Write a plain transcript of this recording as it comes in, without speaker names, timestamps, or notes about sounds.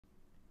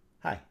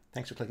Hi,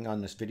 thanks for clicking on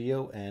this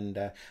video, and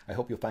I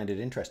hope you'll find it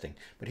interesting.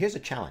 But here's a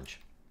challenge.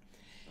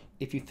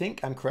 If you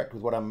think I'm correct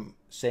with what I'm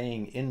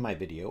saying in my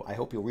video, I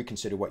hope you'll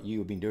reconsider what you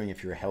have been doing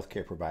if you're a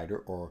healthcare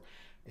provider or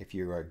if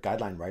you're a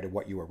guideline writer,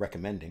 what you are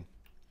recommending.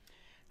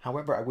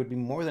 However, I would be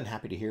more than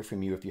happy to hear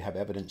from you if you have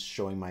evidence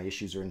showing my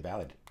issues are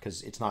invalid,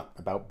 because it's not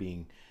about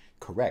being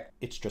correct.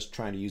 It's just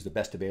trying to use the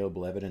best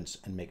available evidence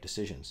and make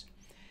decisions.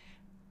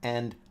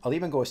 And I'll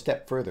even go a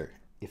step further.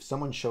 If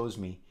someone shows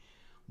me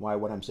why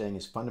what I'm saying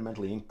is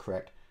fundamentally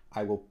incorrect,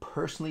 I will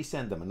personally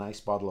send them a nice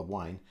bottle of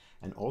wine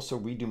and also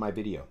redo my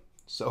video.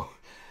 So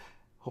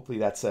hopefully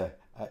that's a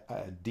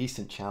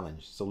decent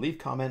challenge. So leave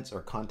comments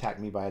or contact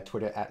me via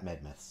Twitter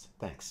 @medmyths.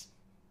 Thanks.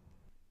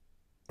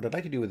 What I'd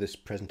like to do with this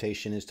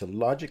presentation is to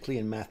logically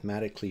and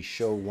mathematically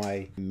show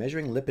why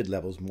measuring lipid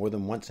levels more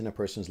than once in a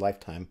person's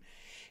lifetime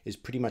is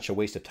pretty much a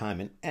waste of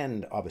time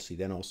and obviously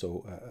then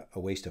also a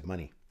waste of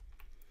money.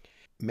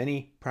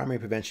 Many primary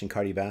prevention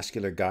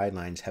cardiovascular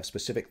guidelines have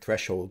specific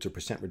thresholds or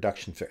percent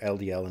reductions for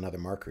LDL and other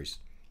markers.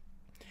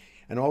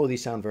 And all of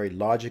these sound very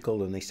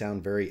logical and they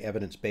sound very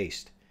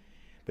evidence-based.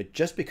 But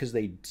just because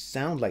they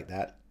sound like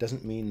that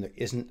doesn't mean there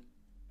isn't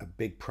a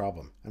big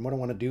problem. And what I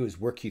want to do is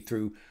work you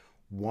through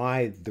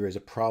why there is a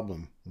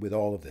problem with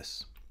all of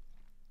this.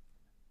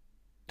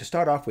 To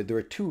start off with, there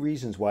are two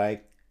reasons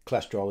why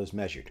cholesterol is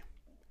measured.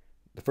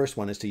 The first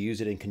one is to use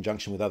it in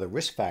conjunction with other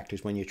risk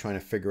factors when you're trying to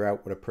figure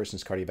out what a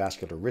person's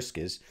cardiovascular risk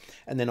is.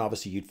 And then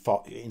obviously you'd,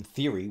 in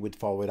theory, would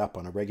follow it up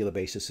on a regular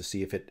basis to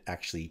see if it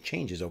actually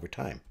changes over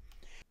time.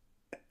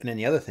 And then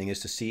the other thing is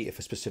to see if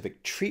a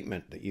specific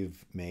treatment that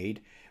you've made,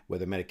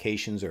 whether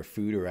medications or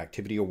food or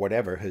activity or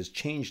whatever, has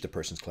changed a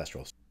person's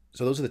cholesterol.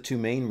 So those are the two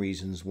main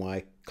reasons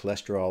why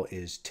cholesterol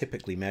is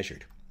typically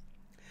measured.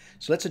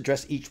 So let's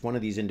address each one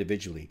of these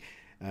individually.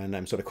 And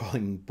I'm sort of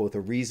calling both a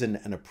reason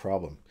and a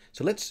problem.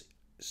 So let's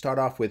start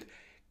off with,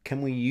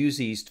 can we use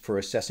these for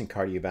assessing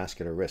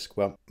cardiovascular risk?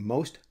 Well,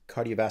 most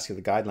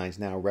cardiovascular guidelines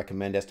now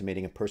recommend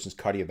estimating a person's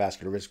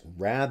cardiovascular risk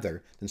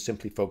rather than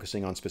simply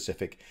focusing on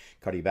specific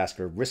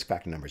cardiovascular risk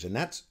factor numbers. And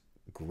that's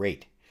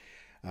great.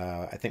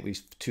 I think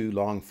we've too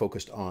long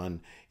focused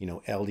on,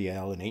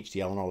 LDL and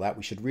HDL and all that.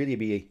 We should really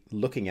be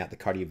looking at the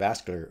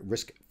cardiovascular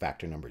risk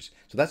factor numbers.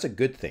 So that's a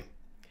good thing.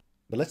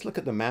 But let's look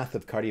at the math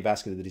of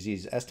cardiovascular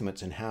disease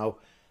estimates and how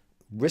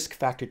risk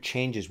factor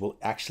changes will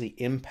actually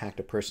impact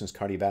a person's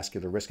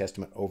cardiovascular risk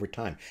estimate over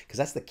time, because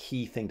that's the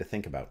key thing to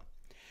think about.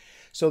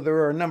 So there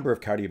are a number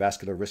of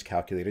cardiovascular risk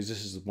calculators.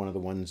 This is one of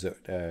the ones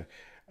that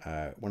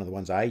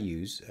I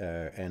use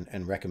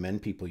and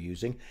recommend people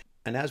using.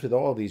 And as with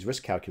all of these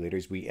risk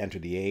calculators, we enter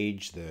the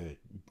age, the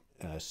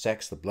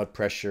sex, the blood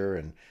pressure,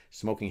 and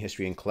smoking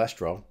history and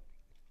cholesterol.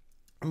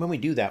 And when we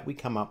do that, we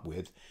come up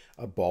with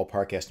a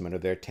ballpark estimate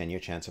of their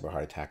 10-year chance of a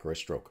heart attack or a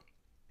stroke.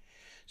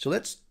 So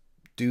let's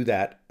do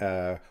that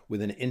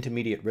with an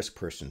intermediate risk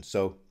person.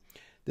 So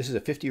this is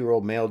a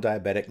 50-year-old male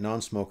diabetic,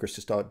 non-smoker,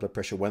 systolic blood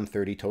pressure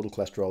 130, total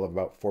cholesterol of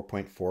about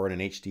 4.4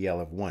 and an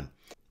HDL of 1.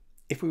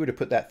 If we were to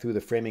put that through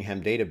the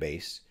Framingham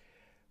database,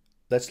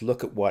 let's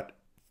look at what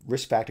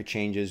risk factor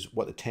changes,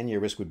 what the 10-year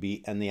risk would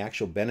be, and the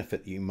actual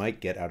benefit that you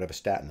might get out of a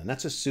statin. And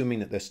that's assuming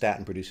that the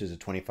statin produces a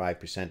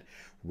 25%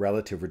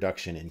 relative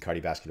reduction in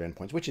cardiovascular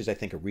endpoints, which is, I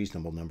think, a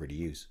reasonable number to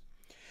use.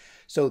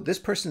 So this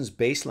person's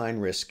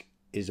baseline risk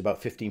is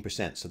about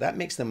 15%. So that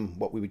makes them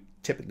what we would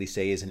typically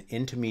say is an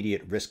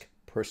intermediate risk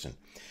person.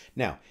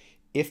 Now,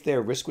 if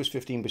their risk was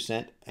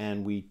 15%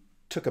 and we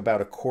took about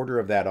a quarter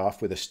of that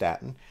off with a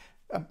statin,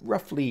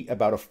 roughly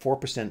about a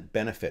 4%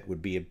 benefit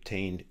would be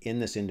obtained in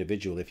this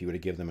individual if you were to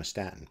give them a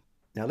statin.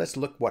 Now let's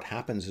look what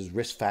happens as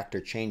risk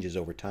factor changes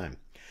over time.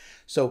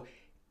 So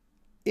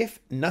if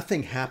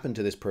nothing happened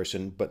to this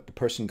person, but the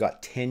person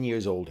got 10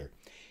 years older,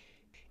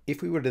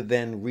 if we were to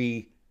then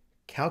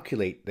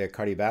recalculate their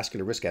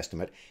cardiovascular risk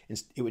estimate,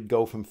 it would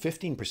go from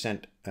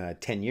 15%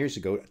 10 years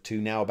ago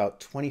to now about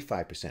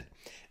 25%.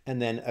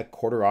 And then a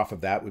quarter off of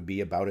that would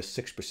be about a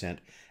 6%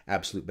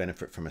 absolute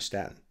benefit from a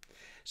statin.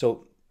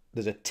 So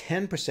there's a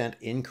 10%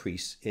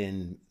 increase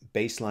in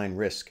baseline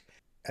risk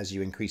as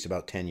you increase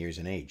about 10 years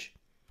in age.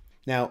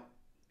 Now,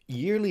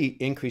 yearly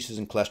increases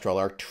in cholesterol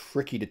are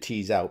tricky to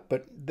tease out,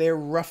 but they're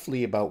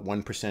roughly about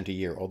 1% a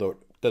year, although it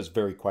does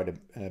vary quite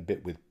a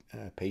bit with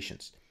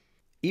patients.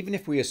 Even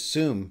if we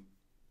assume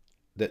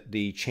that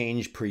the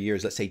change per year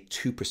is, let's say,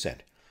 2%,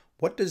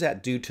 what does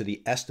that do to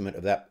the estimate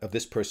of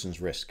this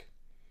person's risk?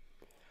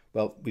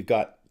 Well, we've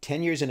got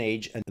 10 years in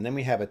age, and then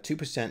we have a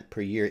 2%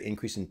 per year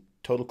increase in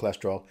total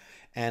cholesterol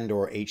and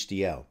or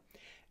HDL.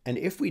 And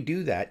if we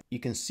do that, you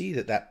can see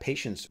that that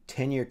patient's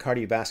 10-year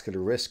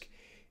cardiovascular risk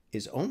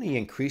is only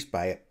increased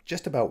by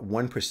just about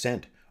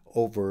 1%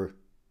 over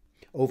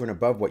and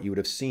above what you would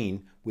have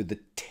seen with the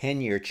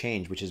 10-year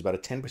change, which is about a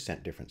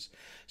 10% difference.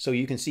 So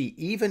you can see,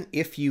 even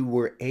if you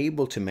were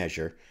able to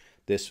measure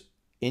this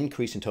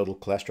increase in total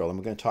cholesterol, and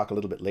we're going to talk a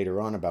little bit later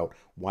on about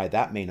why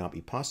that may not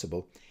be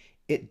possible,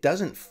 it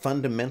doesn't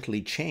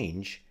fundamentally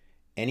change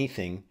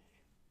anything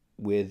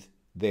with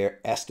their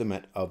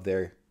estimate of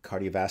their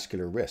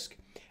cardiovascular risk.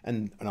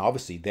 And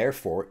obviously,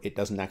 therefore, it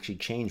doesn't actually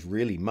change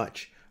really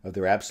much of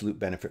their absolute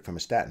benefit from a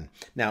statin.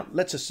 Now,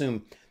 let's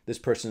assume this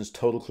person's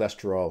total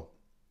cholesterol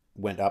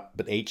went up,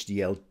 but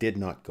HDL did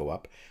not go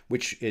up,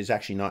 which is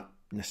actually not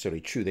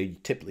necessarily true. They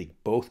typically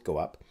both go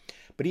up.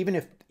 But even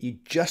if you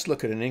just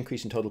look at an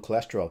increase in total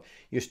cholesterol,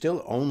 you're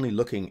still only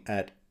looking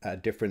at a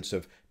difference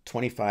of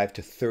 25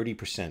 to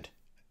 30%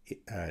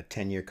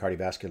 10-year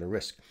cardiovascular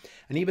risk.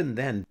 And even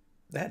then,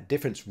 that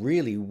difference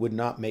really would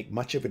not make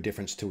much of a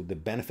difference to the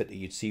benefit that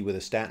you'd see with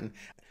a statin,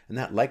 and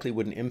that likely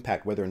wouldn't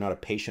impact whether or not a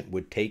patient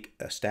would take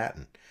a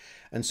statin.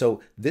 And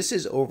so this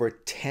is over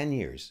 10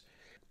 years.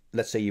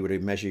 Let's say you were to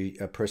measure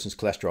a person's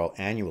cholesterol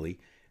annually.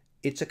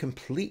 It's a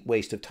complete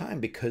waste of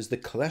time because the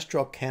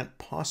cholesterol can't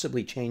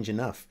possibly change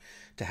enough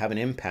to have an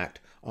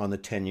impact on the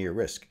 10-year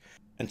risk.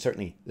 And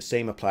certainly the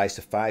same applies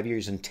to 5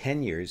 years and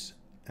 10 years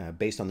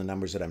based on the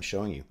numbers that I'm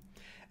showing you.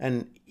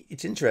 And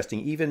it's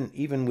interesting,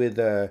 even with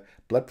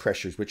blood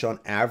pressures, which on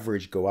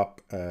average go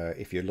up,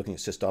 if you're looking at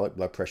systolic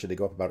blood pressure, they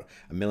go up about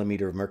 1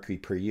 millimeter of mercury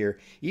per year.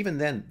 Even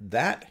then,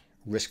 that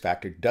risk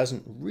factor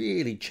doesn't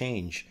really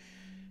change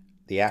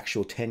the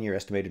actual 10-year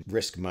estimated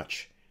risk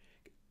much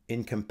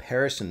in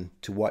comparison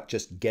to what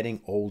just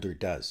getting older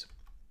does.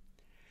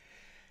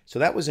 So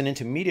that was an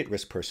intermediate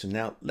risk person.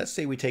 Now, let's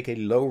say we take a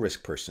low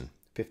risk person,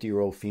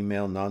 50-year-old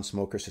female,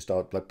 non-smoker,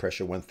 systolic blood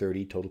pressure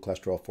 130, total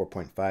cholesterol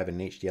 4.5, and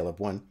an HDL of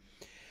 1.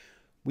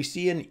 We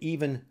see an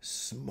even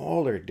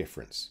smaller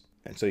difference.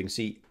 And so you can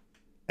see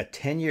a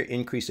 10-year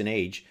increase in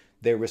age,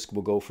 their risk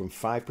will go from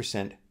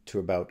 5% to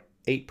about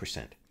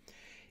 8%.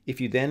 If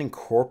you then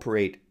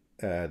incorporate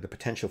the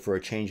potential for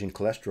a change in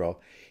cholesterol,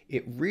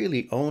 it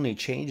really only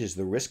changes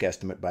the risk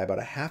estimate by about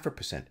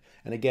 0.5%.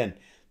 And again,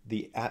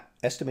 the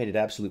estimated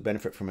absolute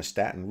benefit from a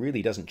statin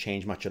really doesn't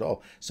change much at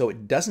all. So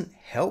it doesn't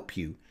help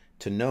you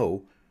to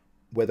know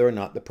whether or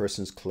not the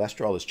person's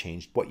cholesterol has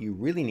changed. What you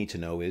really need to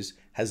know is,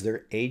 has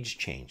their age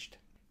changed?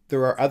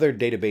 There are other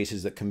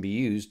databases that can be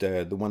used.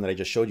 The one that I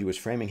just showed you was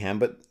Framingham,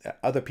 but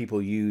other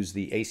people use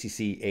the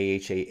ACC,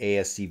 AHA,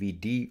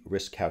 ASCVD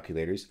risk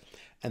calculators.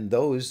 And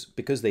those,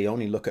 because they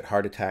only look at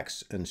heart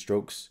attacks and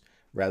strokes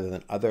rather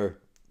than other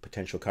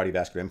potential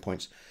cardiovascular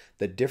endpoints,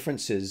 the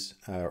differences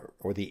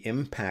or the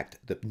impact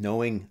that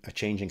knowing a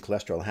change in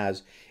cholesterol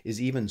has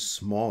is even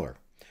smaller.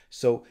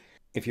 So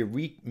if you're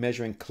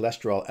measuring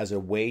cholesterol as a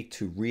way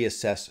to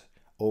reassess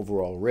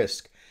overall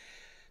risk,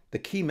 the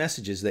key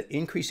message is that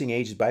increasing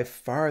age is by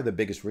far the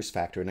biggest risk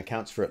factor and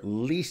accounts for at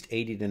least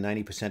 80 to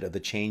 90% of the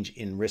change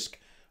in risk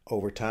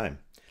over time.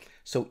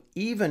 So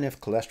even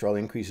if cholesterol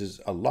increases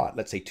a lot,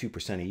 let's say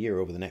 2% a year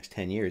over the next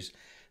 10 years,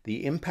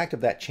 the impact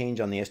of that change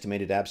on the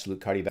estimated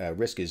absolute cardiovascular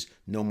risk is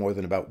no more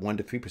than about 1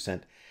 to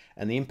 3%,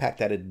 and the impact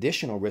that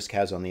additional risk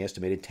has on the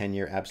estimated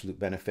 10-year absolute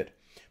benefit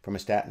from a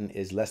statin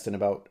is less than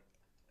about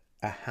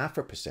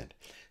 0.5%.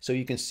 So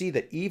you can see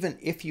that even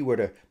if you were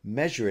to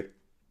measure it,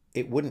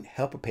 it wouldn't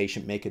help a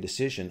patient make a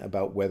decision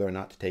about whether or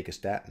not to take a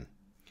statin.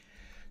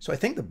 So I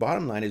think the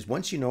bottom line is,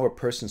 once you know a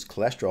person's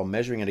cholesterol,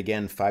 measuring it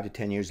again 5 to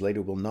 10 years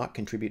later will not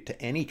contribute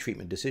to any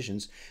treatment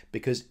decisions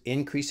because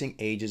increasing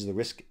age is the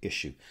risk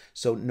issue.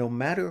 So no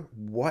matter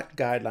what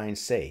guidelines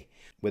say,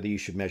 whether you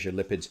should measure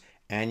lipids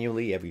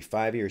annually, every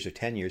 5 years or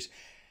 10 years,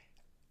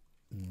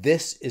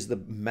 this is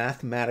the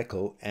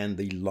mathematical and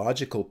the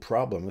logical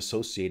problem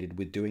associated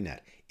with doing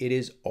that. It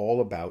is all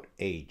about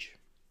age.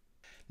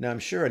 Now, I'm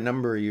sure a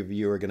number of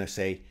you are going to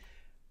say,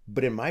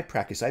 but in my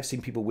practice, I've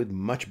seen people with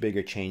much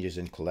bigger changes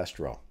in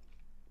cholesterol.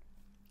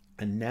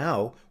 And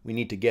now we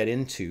need to get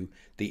into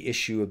the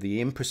issue of the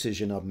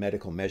imprecision of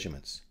medical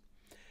measurements.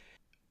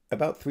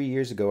 About 3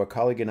 years ago, a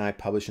colleague and I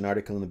published an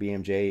article in the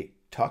BMJ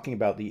talking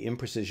about the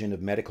imprecision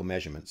of medical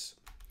measurements.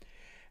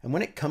 And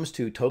when it comes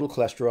to total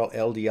cholesterol,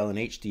 LDL, and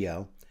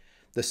HDL,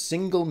 the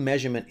single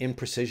measurement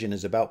imprecision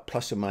is about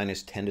plus or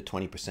minus 10 to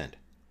 20%.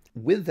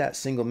 With that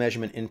single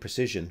measurement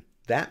imprecision,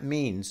 that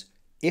means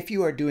if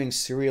you are doing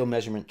serial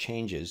measurement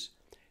changes,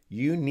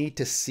 you need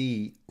to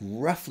see,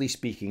 roughly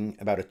speaking,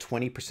 about a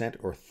 20%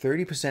 or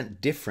 30%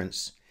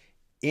 difference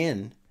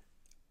in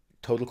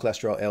total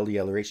cholesterol,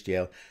 LDL, or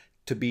HDL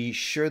to be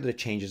sure that a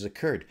change has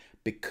occurred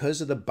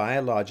because of the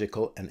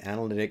biological and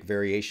analytic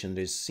variation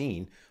that is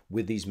seen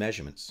with these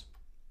measurements.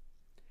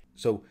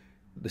 So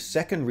the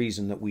second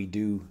reason that we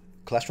do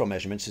cholesterol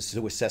measurements is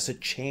to assess a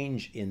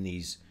change in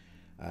these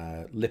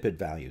lipid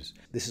values.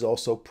 This is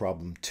also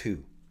problem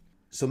 2.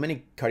 So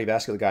many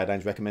cardiovascular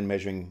guidelines recommend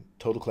measuring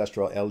total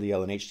cholesterol,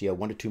 LDL, and HDL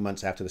 1 to 2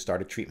 months after the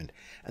start of treatment.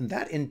 And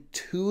that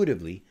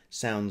intuitively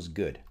sounds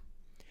good.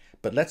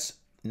 But let's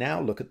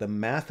now look at the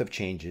math of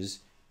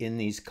changes in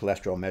these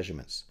cholesterol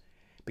measurements.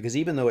 Because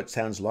even though it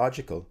sounds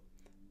logical,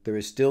 there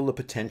is still the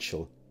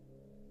potential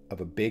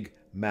of a big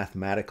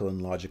mathematical and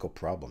logical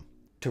problem.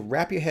 To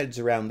wrap your heads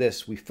around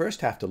this, we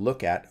first have to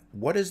look at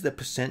what is the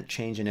percent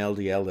change in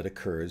LDL that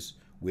occurs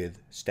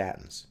with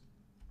statins.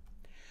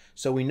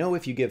 So we know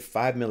if you give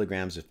 5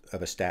 milligrams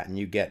of a statin,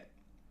 you get,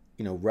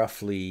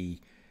 roughly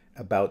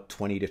about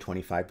 20 to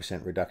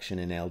 25% reduction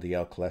in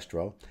LDL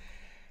cholesterol.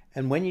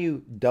 And when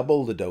you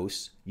double the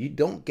dose, you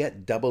don't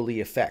get double the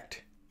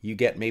effect. you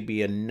get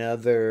maybe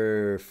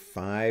another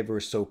 5% or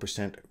so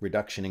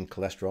reduction in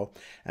cholesterol.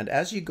 And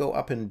as you go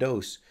up in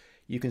dose,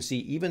 you can see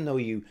even though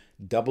you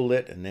double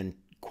it and then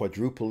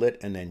quadruple it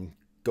and then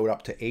go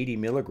up to 80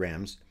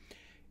 milligrams,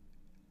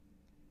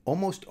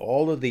 almost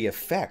all of the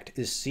effect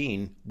is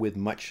seen with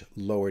much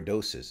lower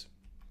doses.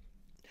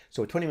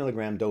 So a 20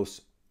 milligram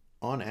dose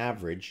on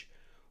average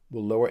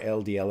will lower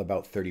LDL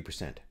about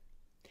 30%.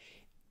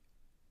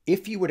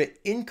 If you were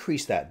to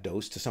increase that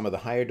dose to some of the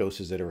higher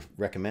doses that are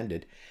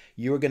recommended,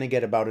 you are going to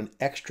get about an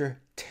extra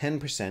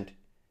 10%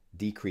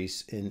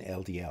 decrease in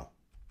LDL.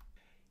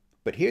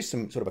 But here's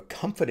some sort of a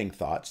comforting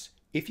thoughts.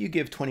 If you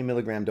give 20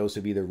 milligram dose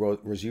of either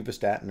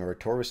rosuvastatin or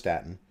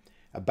atorvastatin,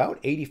 about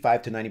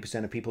 85 to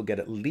 90% of people get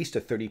at least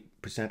a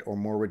 30% or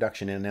more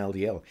reduction in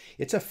LDL.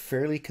 It's a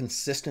fairly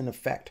consistent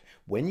effect.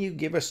 When you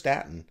give a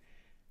statin,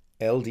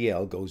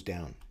 LDL goes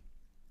down.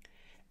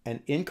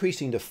 And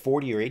increasing to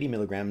 40 or 80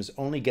 milligrams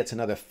only gets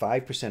another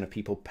 5% of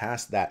people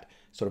past that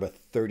sort of a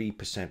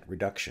 30%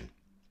 reduction.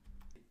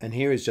 And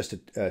here is just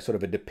a sort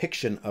of a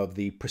depiction of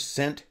the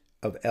percent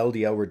of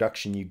LDL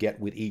reduction you get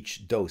with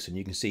each dose. And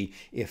you can see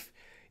if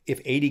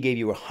 80 gave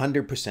you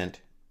 100%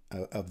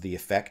 of the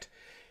effect,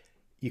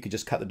 you could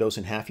just cut the dose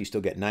in half, you still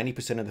get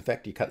 90% of the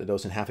effect. You cut the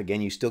dose in half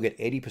again, you still get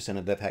 80%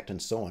 of the effect,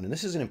 and so on. And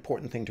this is an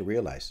important thing to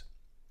realize.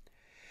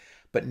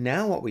 But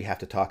now what we have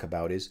to talk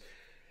about is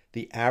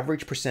the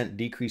average percent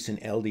decrease in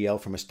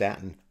LDL from a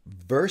statin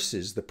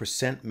versus the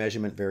percent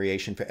measurement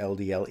variation for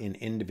LDL in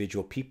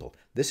individual people.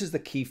 This is the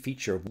key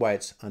feature of why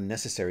it's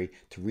unnecessary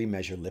to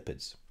remeasure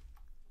lipids.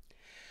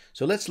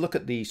 So let's look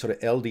at the sort of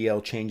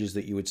LDL changes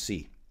that you would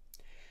see.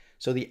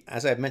 So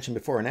as I've mentioned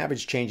before, an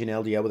average change in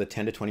LDL with a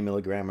 10 to 20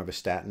 milligram of a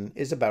statin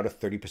is about a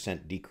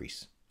 30%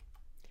 decrease.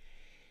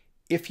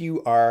 If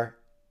you are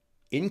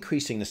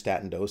increasing the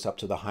statin dose up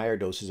to the higher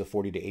doses of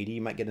 40 to 80,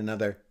 you might get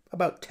another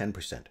about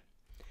 10%.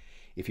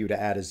 If you were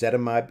to add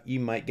ezetimibe,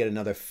 you might get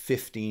another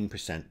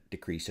 15%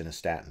 decrease in a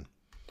statin.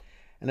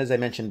 And as I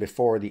mentioned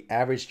before, the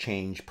average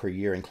change per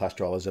year in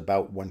cholesterol is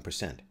about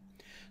 1%.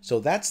 So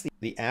that's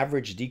the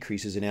average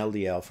decreases in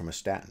LDL from a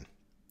statin.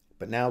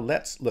 But now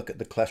let's look at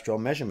the cholesterol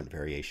measurement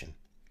variation.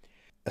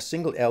 A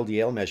single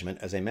LDL measurement,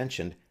 as I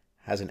mentioned,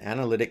 has an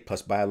analytic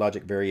plus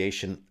biologic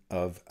variation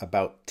of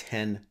about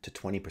 10 to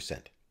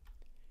 20%.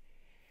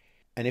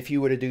 And if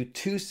you were to do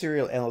two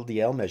serial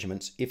LDL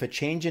measurements, if a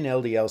change in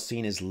LDL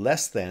seen is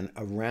less than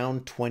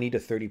around 20 to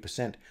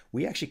 30%,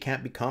 we actually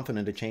can't be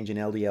confident a change in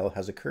LDL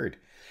has occurred.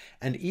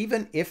 And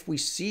even if we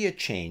see a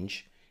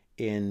change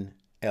in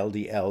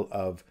LDL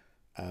of,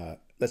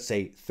 let's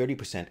say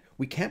 30%,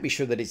 we can't be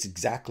sure that it's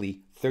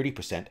exactly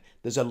 30%.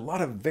 There's a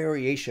lot of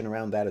variation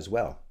around that as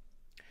well.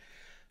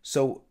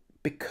 So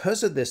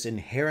because of this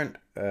inherent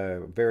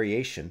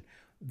variation,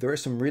 there are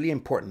some really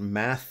important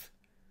math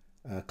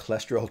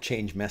cholesterol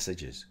change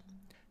messages.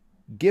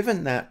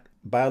 Given that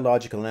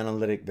biological and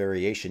analytic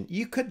variation,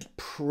 you could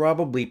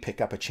probably pick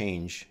up a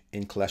change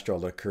in cholesterol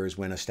that occurs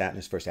when a statin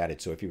is first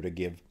added. So if you were to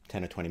give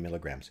 10 or 20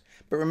 milligrams.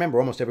 But remember,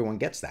 almost everyone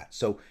gets that.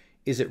 So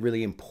is it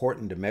really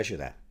important to measure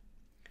that?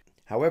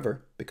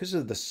 However, because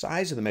of the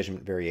size of the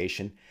measurement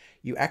variation,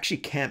 you actually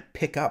can't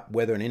pick up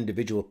whether an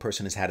individual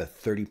person has had a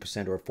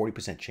 30% or a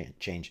 40%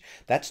 change.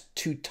 That's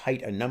too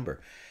tight a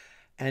number.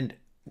 And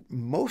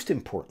most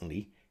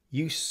importantly,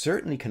 you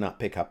certainly cannot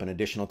pick up an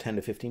additional 10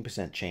 to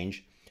 15%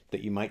 change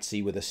that you might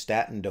see with a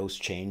statin dose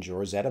change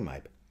or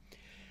ezetimibe.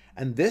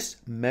 And this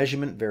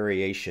measurement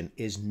variation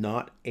is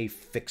not a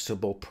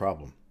fixable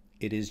problem.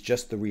 It is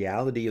just the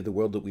reality of the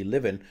world that we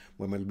live in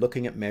when we're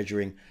looking at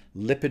measuring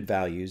lipid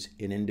values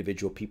in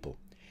individual people.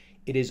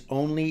 It is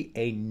only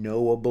a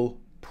knowable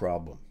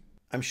problem.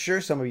 I'm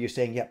sure some of you are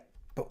saying, yeah,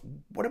 but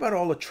what about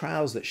all the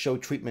trials that show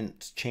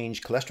treatments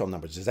change cholesterol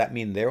numbers? Does that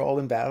mean they're all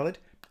invalid?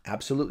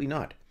 Absolutely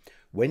not.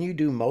 When you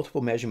do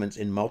multiple measurements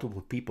in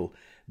multiple people,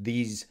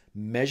 these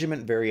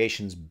measurement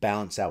variations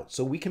balance out.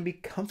 So we can be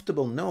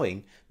comfortable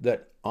knowing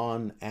that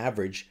on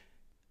average,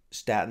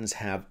 statins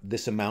have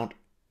this amount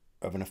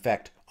of an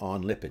effect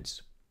on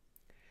lipids.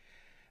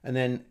 And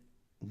then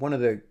one of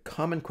the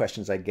common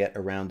questions I get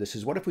around this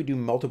is, what if we do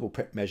multiple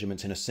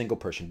measurements in a single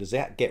person? Does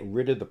that get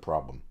rid of the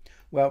problem?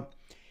 Well,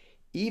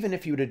 even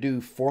if you were to do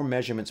 4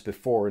 measurements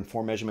before and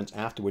 4 measurements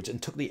afterwards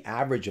and took the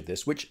average of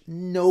this, which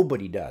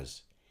nobody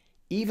does,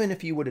 even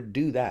if you were to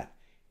do that,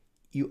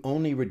 you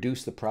only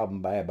reduce the problem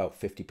by about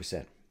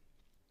 50%.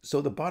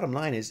 So the bottom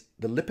line is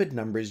the lipid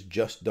numbers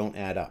just don't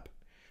add up.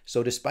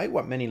 So despite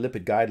what many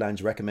lipid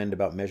guidelines recommend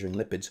about measuring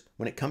lipids,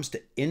 when it comes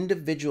to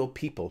individual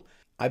people,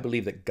 I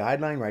believe that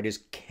guideline writers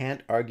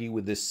can't argue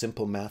with this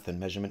simple math and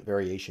measurement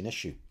variation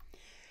issue.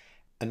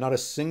 And not a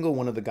single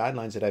one of the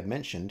guidelines that I've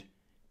mentioned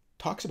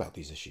talks about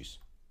these issues.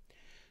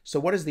 So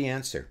what is the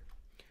answer?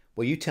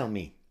 Well, you tell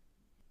me.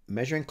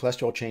 Measuring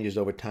cholesterol changes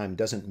over time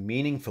doesn't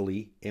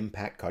meaningfully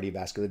impact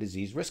cardiovascular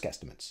disease risk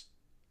estimates.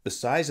 The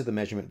size of the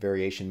measurement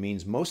variation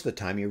means most of the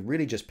time you're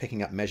really just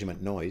picking up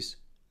measurement noise.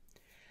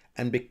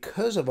 And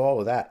because of all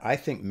of that, I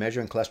think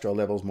measuring cholesterol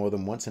levels more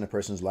than once in a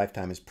person's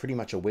lifetime is pretty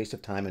much a waste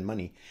of time and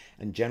money,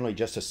 and generally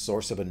just a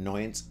source of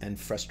annoyance and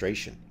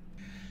frustration.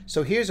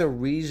 So here's a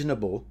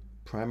reasonable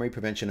primary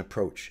prevention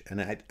approach,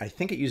 and I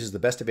think it uses the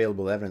best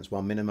available evidence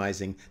while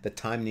minimizing the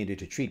time needed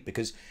to treat,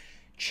 because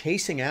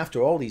chasing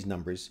after all these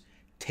numbers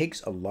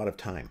takes a lot of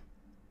time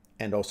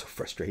and also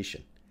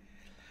frustration.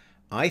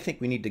 I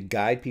think we need to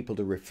guide people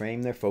to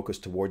reframe their focus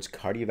towards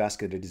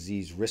cardiovascular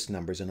disease risk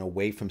numbers and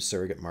away from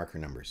surrogate marker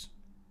numbers.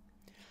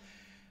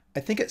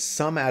 I think at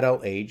some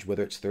adult age,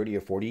 whether it's 30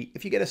 or 40,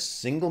 if you get a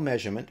single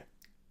measurement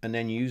and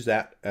then use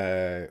that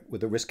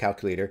with a risk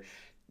calculator,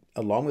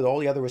 along with all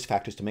the other risk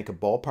factors, to make a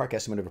ballpark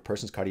estimate of a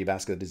person's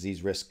cardiovascular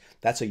disease risk,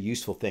 that's a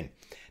useful thing.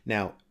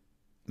 Now,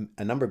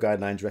 a number of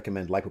guidelines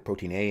recommend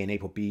lipoprotein A and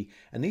ApoB,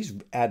 and these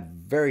add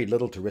very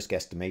little to risk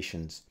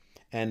estimations.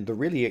 And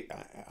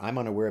I'm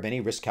unaware of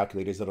any risk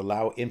calculators that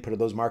allow input of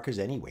those markers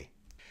anyway.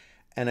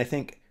 And I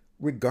think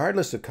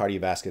regardless of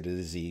cardiovascular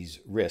disease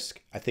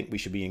risk, I think we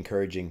should be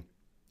encouraging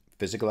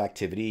physical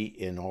activity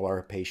in all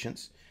our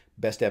patients.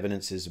 Best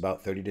evidence is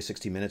about 30 to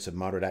 60 minutes of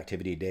moderate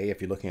activity a day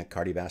if you're looking at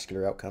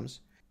cardiovascular outcomes.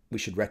 We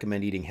should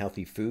recommend eating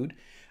healthy food.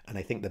 And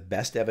I think the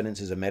best evidence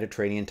is a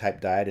Mediterranean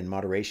type diet in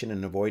moderation,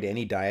 and avoid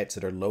any diets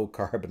that are low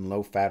carb and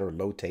low fat or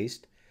low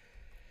taste.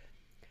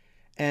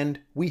 And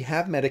we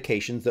have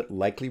medications that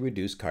likely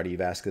reduce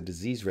cardiovascular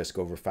disease risk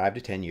over 5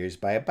 to 10 years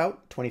by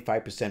about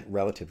 25%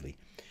 relatively.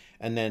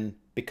 And then,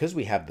 because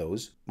we have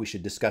those, we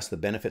should discuss the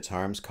benefits,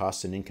 harms,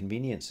 costs, and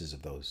inconveniences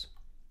of those.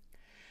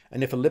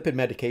 And if a lipid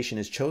medication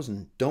is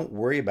chosen, don't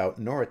worry about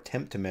nor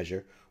attempt to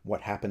measure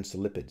what happens to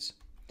lipids.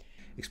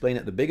 Explain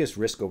that the biggest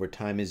risk over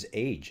time is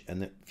age,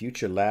 and that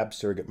future lab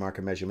surrogate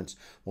marker measurements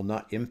will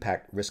not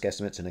impact risk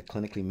estimates in a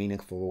clinically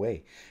meaningful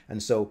way.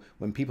 And so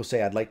when people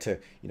say, I'd like to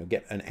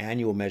get an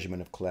annual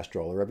measurement of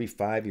cholesterol, or every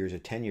 5 years or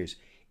 10 years,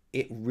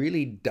 it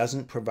really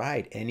doesn't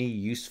provide any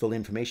useful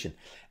information.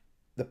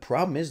 The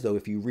problem is, though,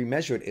 if you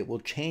remeasure it, it will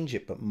change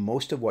it, but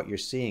most of what you're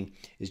seeing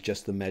is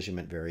just the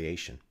measurement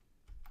variation.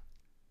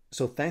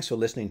 So thanks for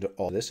listening to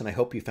all this, and I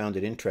hope you found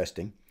it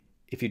interesting.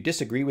 If you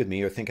disagree with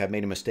me or think I've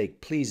made a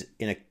mistake, please,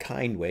 in a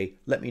kind way,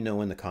 let me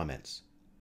know in the comments.